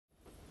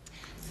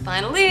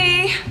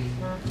Finally,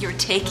 you're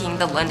taking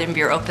the London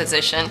Bureau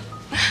position.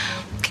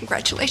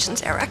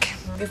 Congratulations, Eric.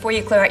 Before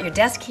you clear out your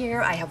desk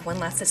here, I have one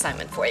last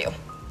assignment for you.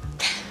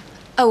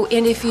 Oh,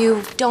 and if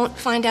you don't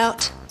find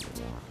out,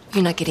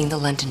 you're not getting the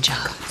London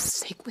job. For God's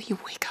sake, will you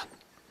wake up?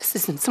 This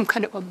isn't some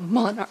kind of a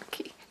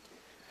monarchy.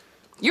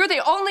 You're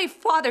the only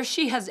father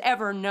she has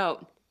ever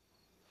known.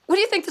 What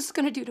do you think this is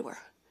going to do to her?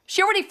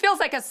 She already feels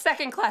like a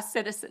second-class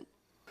citizen.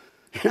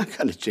 You're not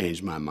going to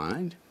change my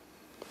mind.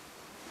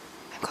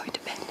 I'm going to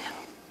bed now.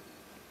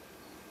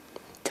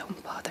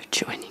 Don't bother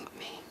joining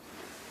me.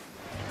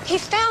 He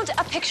found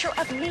a picture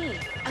of me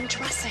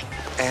undressing.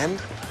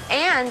 And?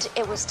 And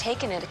it was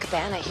taken at a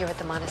cabana here at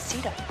the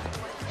Montecito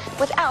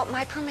without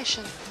my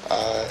permission.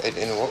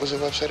 And what was the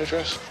website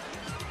address?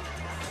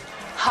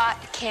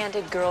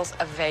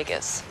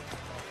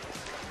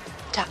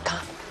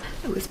 HotCandidGirlsOfVegas.com.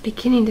 I was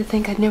beginning to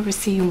think I'd never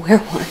see you wear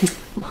one,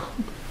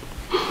 Mom.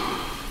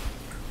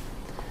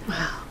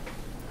 Wow.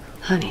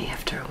 Honey,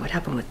 after what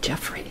happened with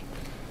Jeffrey.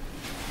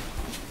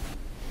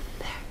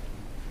 There.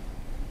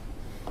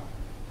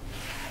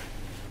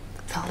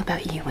 It's all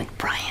about you and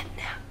Brian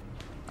now.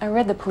 I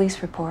read the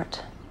police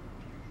report.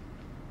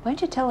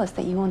 Why'd you tell us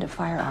that you owned a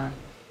firearm?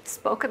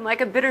 Spoken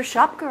like a bitter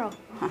shop girl.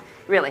 Huh.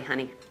 Really,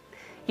 honey.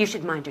 You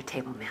should mind your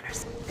table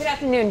manners. Good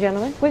afternoon,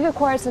 gentlemen. We've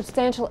acquired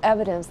substantial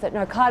evidence that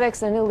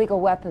narcotics and illegal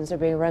weapons are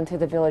being run through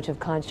the village of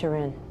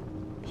Conchurin.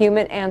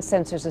 Human and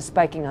sensors are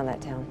spiking on that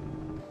town.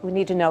 We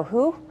need to know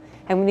who,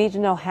 and we need to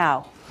know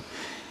how.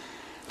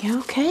 You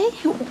okay?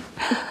 You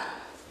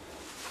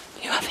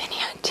have any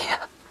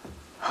idea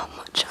how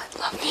much I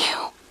love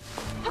you?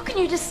 How can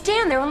you just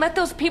stand there and let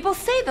those people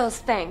say those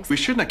things? We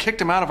shouldn't have kicked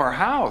him out of our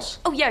house.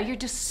 Oh yeah, you're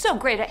just so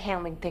great at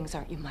handling things,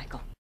 aren't you, Michael?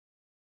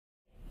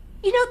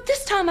 You know,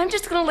 this time I'm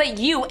just gonna let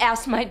you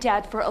ask my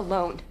dad for a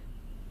loan.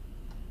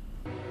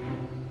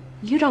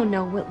 You don't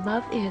know what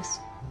love is.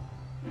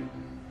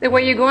 The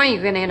way you're going,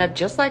 you're gonna end up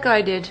just like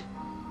I did.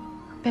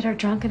 Bitter,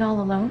 drunk, and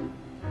all alone?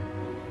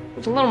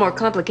 It's a little more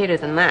complicated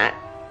than that.